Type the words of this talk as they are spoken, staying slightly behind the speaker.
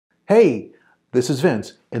Hey, this is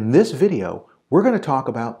Vince. In this video, we're going to talk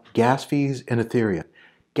about gas fees and Ethereum.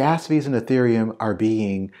 Gas fees and Ethereum are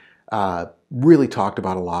being really talked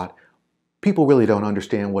about a lot. People really don't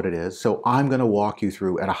understand what it is, so I'm going to walk you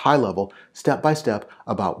through at a high level, step by step,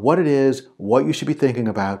 about what it is, what you should be thinking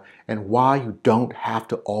about, and why you don't have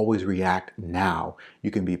to always react now.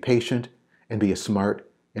 You can be patient and be a smart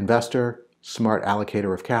investor, smart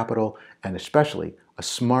allocator of capital, and especially a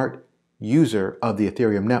smart user of the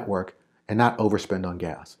Ethereum network and not overspend on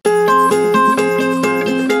gas.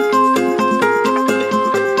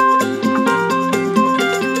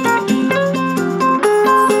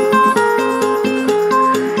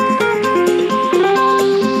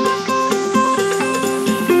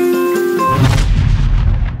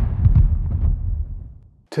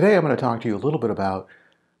 Today I'm going to talk to you a little bit about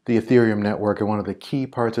the Ethereum network, and one of the key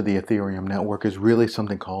parts of the Ethereum network is really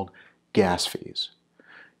something called gas fees.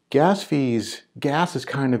 Gas fees, gas is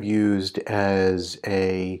kind of used as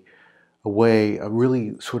a way, a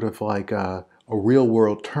really sort of like a real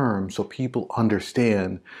world term, so people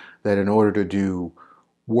understand that in order to do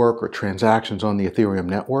work or transactions on the Ethereum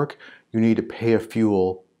network, you need to pay a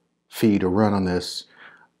fuel fee to run on this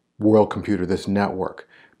world computer, this network,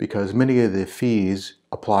 because many of the fees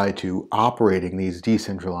apply to operating these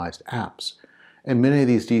decentralized apps. And many of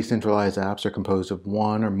these decentralized apps are composed of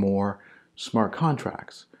one or more smart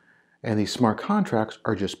contracts. And these smart contracts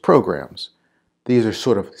are just programs. These are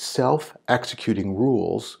sort of self-executing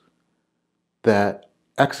rules that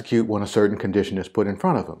execute when a certain condition is put in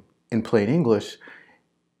front of them. In plain English,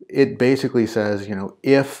 it basically says,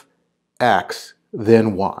 if X,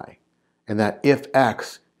 then Y. And that if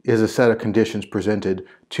X is a set of conditions presented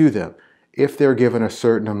to them. If they're given a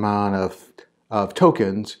certain amount of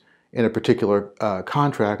tokens in a particular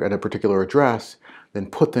contract at a particular address, then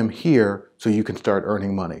put them here so you can start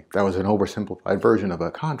earning money. That was an oversimplified version of a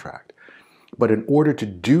contract. But in order to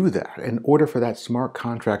do that, in order for that smart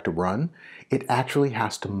contract to run, it actually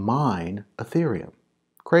has to mine Ethereum.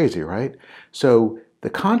 Crazy, right? So the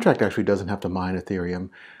contract actually doesn't have to mine Ethereum.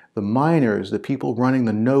 The miners, the people running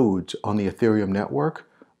the nodes on the Ethereum network,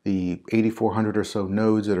 the 8,400 or so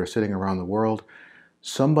nodes that are sitting around the world,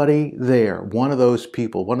 somebody there, one of those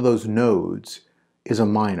people, one of those nodes is a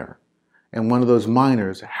miner. And one of those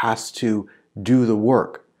miners has to do the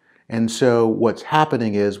work. And so what's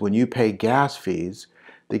happening is when you pay gas fees,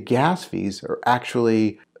 the gas fees are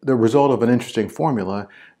actually the result of an interesting formula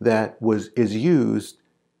that is used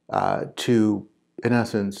to, in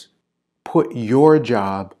essence, put your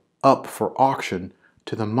job up for auction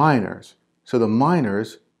to the miners. So the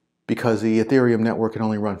miners, because the Ethereum network can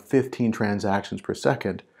only run 15 transactions per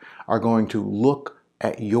second, are going to look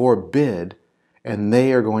at your bid, and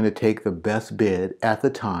they are going to take the best bid at the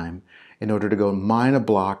time in order to go mine a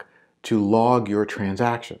block to log your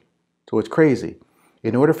transaction. So it's crazy.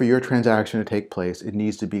 In order for your transaction to take place, it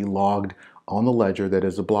needs to be logged on the ledger that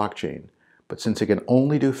is a blockchain. But since it can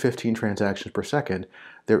only do 15 transactions per second,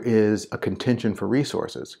 there is a contention for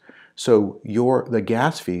resources. So the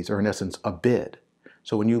gas fees are in essence a bid.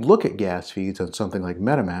 So when you look at gas fees on something like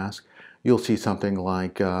MetaMask, you'll see something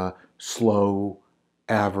like slow,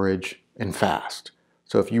 average, and fast.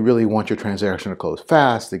 So if you really want your transaction to close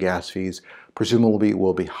fast, the gas fees presumably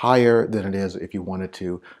will be higher than it is if you want it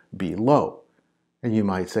to be low. And you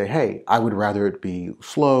might say, hey, I would rather it be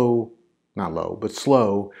slow, not low, but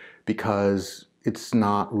slow, because it's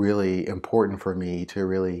not really important for me to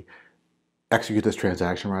really execute this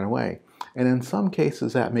transaction right away. And in some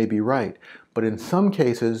cases that may be right, but in some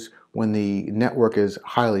cases when the network is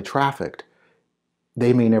highly trafficked,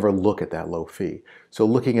 they may never look at that low fee. So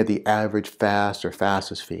looking at the average fast or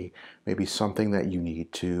fastest fee may be something that you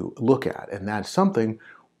need to look at. And that's something,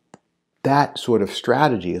 that sort of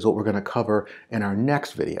strategy is what we're going to cover in our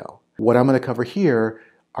next video. What I'm going to cover here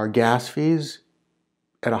are gas fees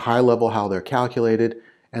at a high level, how they're calculated,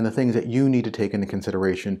 and the things that you need to take into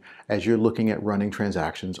consideration as you're looking at running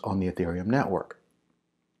transactions on the Ethereum network.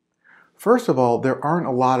 First of all, there aren't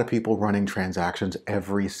a lot of people running transactions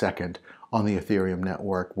every second on the Ethereum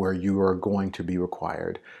network where you are going to be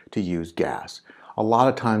required to use gas. A lot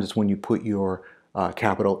of times it's when you put your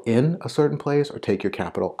capital in a certain place or take your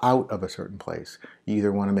capital out of a certain place. You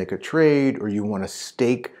either want to make a trade, or you want to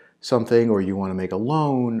stake something, or you want to make a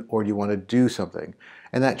loan, or you want to do something.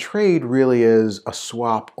 And that trade really is a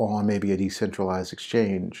swap on maybe a decentralized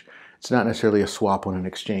exchange. It's not necessarily a swap on an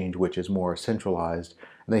exchange which is more centralized,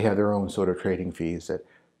 and they have their own sort of trading fees that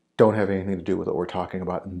don't have anything to do with what we're talking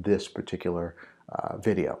about in this particular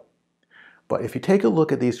video. But if you take a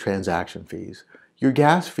look at these transaction fees, your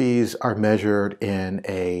gas fees are measured in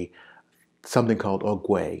something called a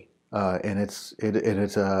GUE, and it's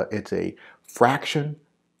a fraction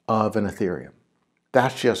of an Ethereum.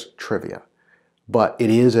 That's just trivia. But it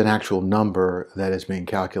is an actual number that is being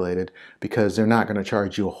calculated because they're not going to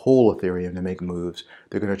charge you a whole Ethereum to make moves.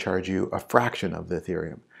 They're going to charge you a fraction of the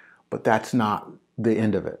Ethereum. But that's not the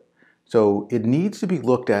end of it. So it needs to be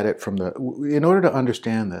looked at it from the, in order to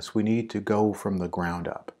understand this, we need to go from the ground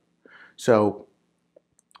up. So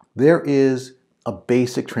there is a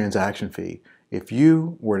basic transaction fee. If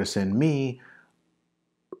you were to send me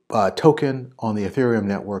a token on the Ethereum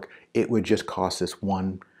network, it would just cost this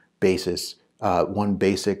one basic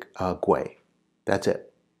GUI. That's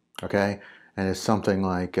it, okay? And it's something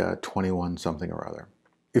like 21 something or other.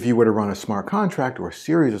 If you were to run a smart contract or a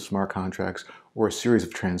series of smart contracts or a series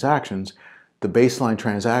of transactions, the baseline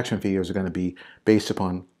transaction fee is going to be based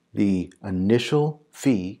upon the initial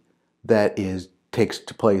fee that takes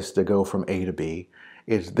place to go from A to B.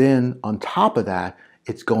 It's then on top of that,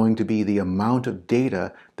 it's going to be the amount of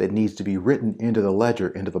data that needs to be written into the ledger,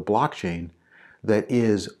 into the blockchain, that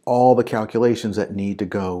is all the calculations that need to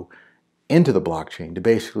go into the blockchain to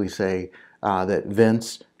basically say that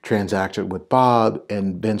Vince transacted with Bob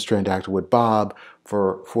and Vince transacted with Bob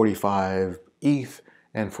for 45 ETH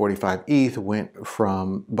and 45 ETH went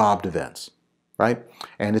from Bob to Vince, right?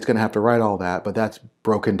 And it's going to have to write all that, but that's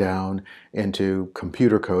broken down into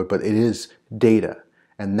computer code, but it is data.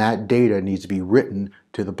 And that data needs to be written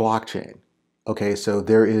to the blockchain. Okay, so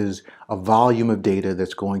there is a volume of data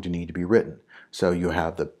that's going to need to be written. So you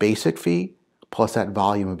have the basic fee plus that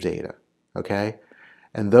volume of data, okay?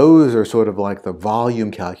 And those are sort of like the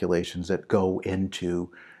volume calculations that go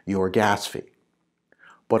into your gas fee.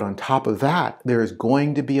 But on top of that, there is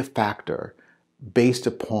going to be a factor based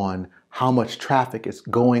upon how much traffic is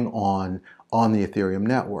going on the Ethereum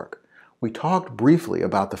network. We talked briefly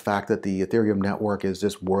about the fact that the Ethereum network is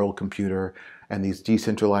this world computer and these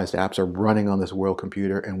decentralized apps are running on this world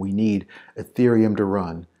computer and we need Ethereum to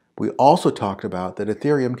run. We also talked about that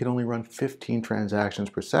Ethereum can only run 15 transactions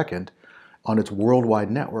per second on its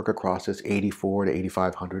worldwide network across its 84 to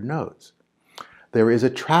 8,500 nodes. There is a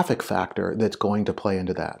traffic factor that's going to play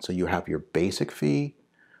into that. So you have your basic fee,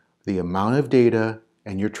 the amount of data,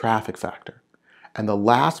 and your traffic factor. And the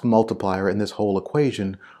last multiplier in this whole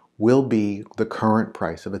equation will be the current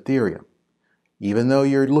price of Ethereum. Even though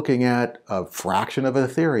you're looking at a fraction of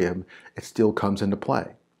Ethereum, it still comes into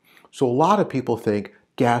play. So a lot of people think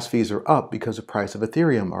gas fees are up because the price of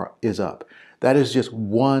Ethereum is up. That is just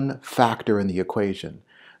one factor in the equation.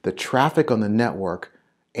 The traffic on the network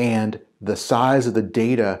and the size of the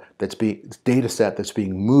data set that's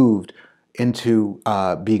being moved into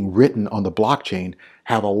being written on the blockchain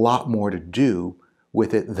have a lot more to do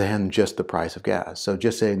with it than just the price of gas. So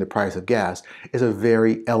just saying the price of gas is a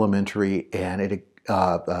very elementary and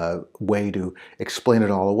way to explain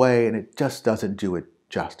it all away, and it just doesn't do it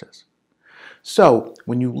justice. So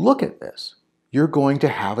when you look at this, you're going to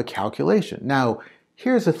have a calculation. Now,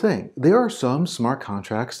 here's the thing. There are some smart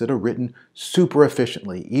contracts that are written super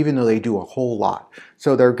efficiently, even though they do a whole lot.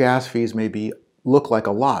 So their gas fees may look like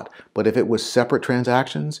a lot, but if it was separate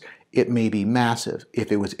transactions, it may be massive.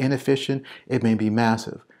 If it was inefficient, it may be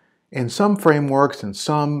massive. In some frameworks and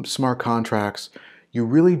some smart contracts, you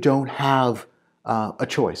really don't have a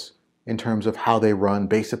choice in terms of how they run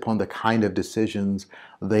based upon the kind of decisions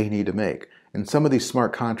they need to make. In some of these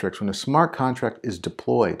smart contracts, when a smart contract is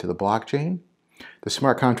deployed to the blockchain, the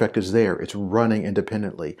smart contract is there. It's running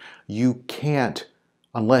independently. You can't,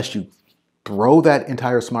 unless you throw that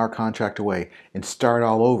entire smart contract away and start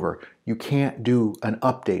all over, you can't do an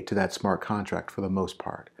update to that smart contract for the most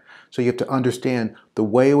part. So you have to understand the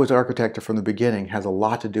way it was architected from the beginning has a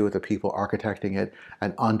lot to do with the people architecting it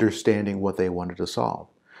and understanding what they wanted to solve.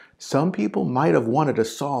 Some people might have wanted to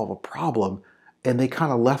solve a problem and they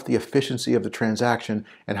kind of left the efficiency of the transaction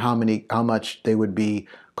and how much they would be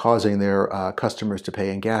causing their customers to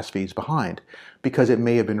pay in gas fees behind, because it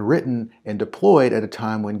may have been written and deployed at a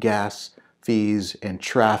time when gas fees and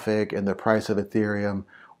traffic and the price of Ethereum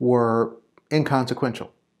were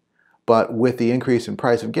inconsequential. But with the increase in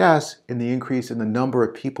price of gas and the increase in the number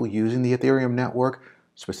of people using the Ethereum network,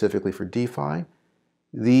 specifically for DeFi,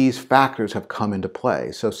 these factors have come into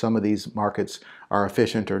play. So some of these markets are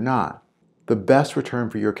efficient or not. The best return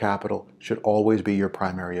for your capital should always be your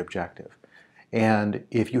primary objective. And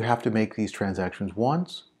if you have to make these transactions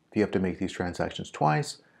once, if you have to make these transactions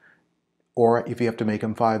twice, or if you have to make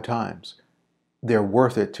them 5 times, they're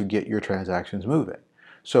worth it to get your transactions moving.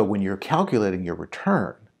 So when you're calculating your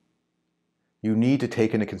return, you need to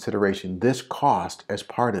take into consideration this cost as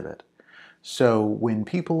part of it. So when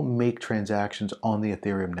people make transactions on the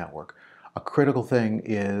Ethereum network, a critical thing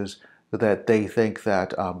is that they think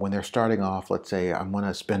that when they're starting off, let's say I'm going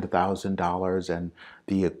to spend $1,000 and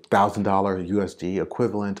the $1,000 USD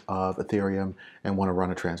equivalent of Ethereum and want to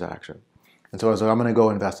run a transaction. And so I was like, I'm going to go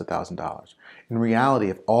invest $1,000. In reality,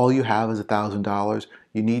 if all you have is $1,000,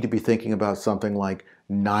 you need to be thinking about something like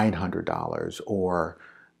 $900 or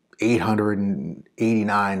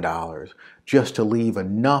 $889 just to leave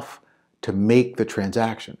enough to make the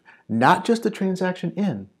transaction. Not just the transaction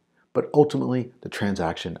in, but ultimately the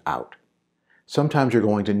transaction out. Sometimes you're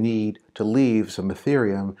going to need to leave some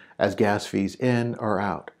Ethereum as gas fees in or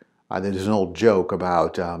out. There's an old joke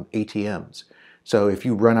about ATMs. So if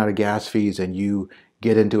you run out of gas fees and you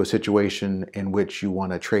get into a situation in which you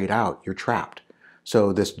want to trade out, you're trapped.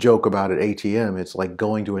 So this joke about an ATM, it's like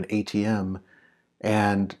going to an ATM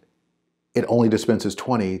and it only dispenses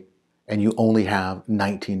 20 and you only have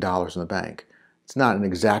 $19 in the bank. It's not an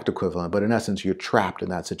exact equivalent, but in essence, you're trapped in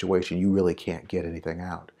that situation. You really can't get anything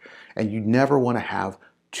out. And you never want to have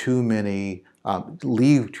too many,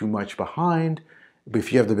 leave too much behind. But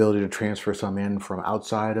if you have the ability to transfer some in from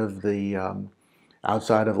outside of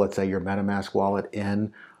let's say, your MetaMask wallet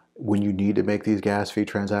in, when you need to make these gas fee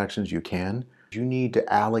transactions, you can. You need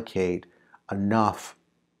to allocate enough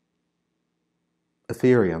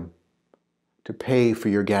Ethereum to pay for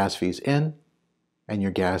your gas fees in and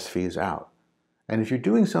your gas fees out. And if you're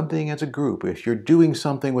doing something as a group, if you're doing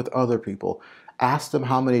something with other people, ask them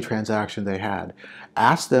how many transactions they had.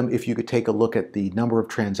 Ask them if you could take a look at the number of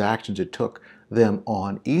transactions it took them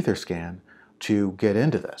on Etherscan to get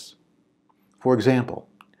into this. For example,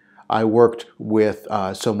 I worked with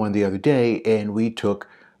someone the other day and we took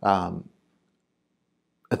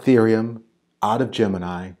Ethereum out of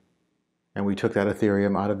Gemini, and we took that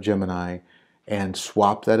Ethereum out of Gemini and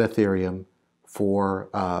swapped that Ethereum for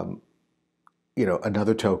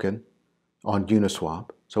another token on Uniswap.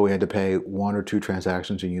 So we had to pay 1 or 2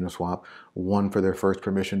 transactions in Uniswap, one for their first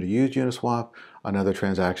permission to use Uniswap, another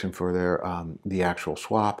transaction for their the actual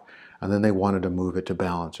swap, and then they wanted to move it to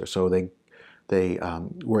Balancer. So they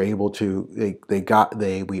were able to,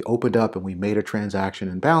 we opened up and we made a transaction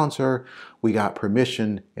in Balancer. We got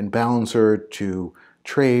permission in Balancer to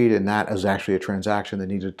trade, and that is actually a transaction that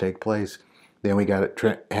needed to take place. Then we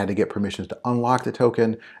had to get permissions to unlock the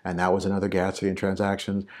token, and that was another gas fee and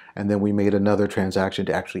transactions. And then we made another transaction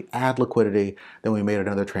to actually add liquidity. Then we made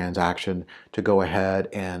another transaction to go ahead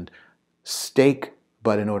and stake.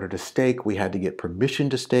 But in order to stake, we had to get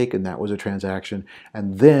permission to stake, and that was a transaction.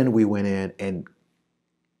 And then we went in and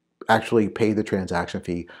actually paid the transaction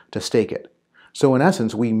fee to stake it. So in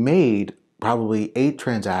essence, we made probably 8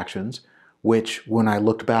 transactions, which when I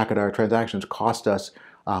looked back at our transactions cost us,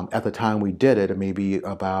 at the time we did it, maybe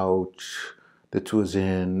about, this was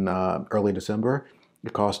in early December,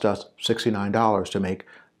 it cost us $69 to make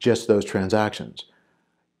just those transactions.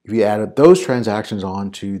 If you added those transactions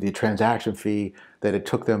on to the transaction fee that it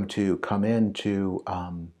took them to come into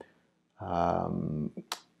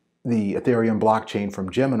the Ethereum blockchain from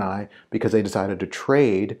Gemini, because they decided to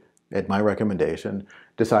trade, at my recommendation,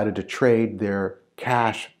 decided to trade their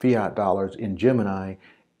cash fiat dollars in Gemini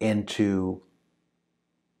into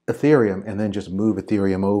Ethereum and then just move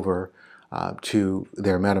Ethereum over to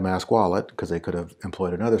their MetaMask wallet, because they could have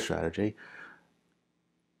employed another strategy.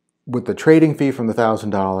 With the trading fee from the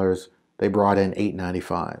 $1,000, they brought in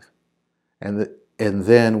 $895, and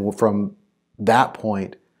then from that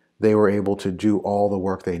point, they were able to do all the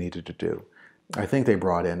work they needed to do. I think they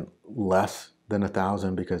brought in less than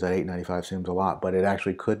 $1,000 because that $895 seems a lot, but it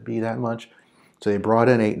actually could be that much. So they brought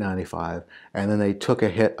in $895, and then they took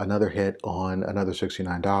another hit on another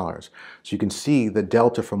 $69. So you can see the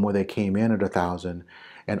delta from where they came in at $1,000,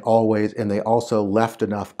 and they also left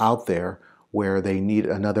enough out there where they need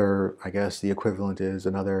another, I guess the equivalent is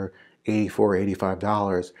another $84,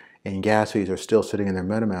 $85, and gas fees are still sitting in their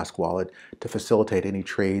MetaMask wallet to facilitate any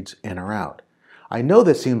trades in or out. I know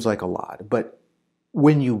that seems like a lot, but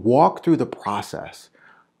when you walk through the process,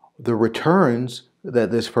 the returns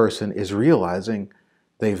that this person is realizing,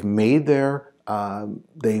 they've made the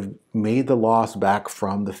loss back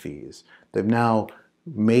from the fees. They've now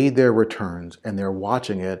made their returns, and they're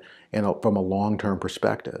watching it from a long-term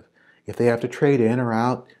perspective. If they have to trade in or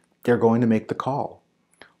out, they're going to make the call.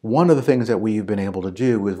 One of the things that we've been able to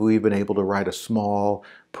do is we've been able to write a small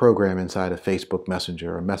program inside of Facebook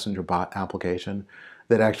Messenger, a messenger bot application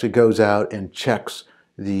that actually goes out and checks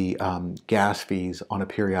the gas fees on a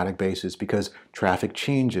periodic basis, because traffic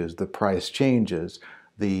changes, the price changes,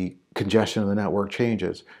 the congestion of the network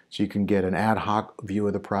changes. So you can get an ad hoc view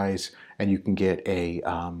of the price, and you can get a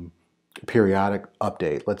periodic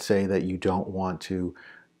update. Let's say that you don't want to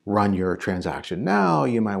run your transaction now.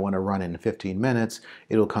 You might want to run it in 15 minutes.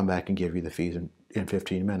 It'll come back and give you the fees in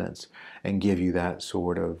 15 minutes and give you that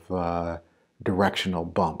sort of directional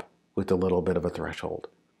bump with a little bit of a threshold.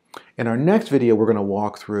 In our next video, we're going to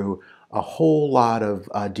walk through a whole lot of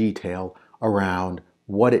detail around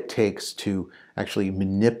what it takes to actually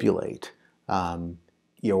manipulate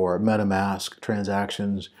your MetaMask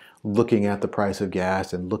transactions, looking at the price of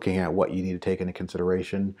gas and looking at what you need to take into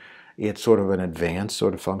consideration. It's sort of an advanced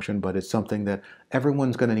sort of function, but it's something that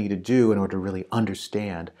everyone's going to need to do in order to really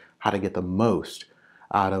understand how to get the most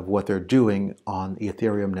out of what they're doing on the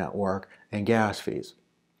Ethereum network and gas fees.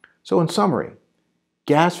 So in summary,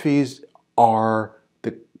 gas fees are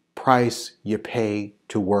the price you pay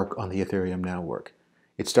to work on the Ethereum network.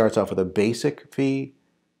 It starts off with a basic fee,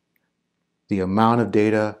 the amount of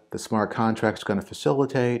data the smart contract is going to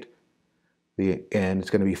facilitate, and it's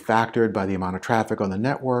going to be factored by the amount of traffic on the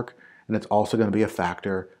network, and it's also going to be a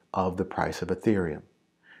factor of the price of Ethereum.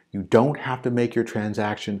 You don't have to make your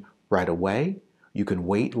transaction right away. You can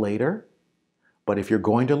wait later, but if you're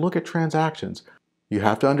going to look at transactions, you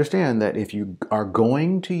have to understand that if you are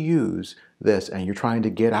going to use this and you're trying to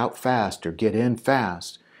get out fast or get in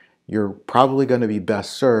fast, you're probably going to be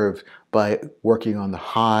best served by working on the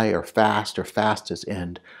high or fast or fastest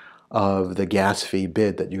end of the gas fee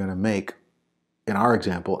bid that you're going to make, in our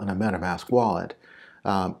example, in a MetaMask wallet,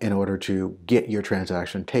 in order to get your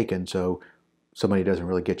transaction taken so somebody doesn't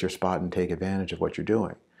really get your spot and take advantage of what you're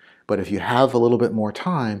doing. But if you have a little bit more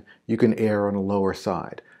time, you can err on the lower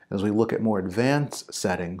side. As we look at more advanced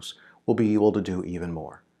settings, we'll be able to do even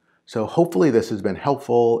more. So hopefully this has been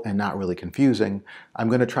helpful and not really confusing. I'm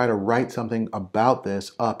going to try to write something about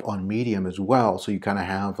this up on Medium as well, so you kind of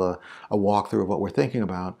have a walkthrough of what we're thinking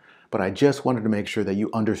about. But I just wanted to make sure that you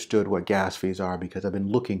understood what gas fees are, because I've been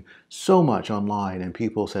looking so much online and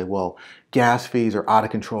people say, well, gas fees are out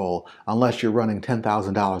of control. Unless you're running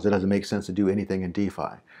 $10,000, it doesn't make sense to do anything in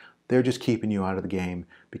DeFi. They're just keeping you out of the game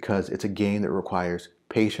because it's a game that requires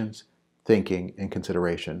patience, thinking, and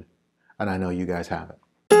consideration. And I know you guys have it.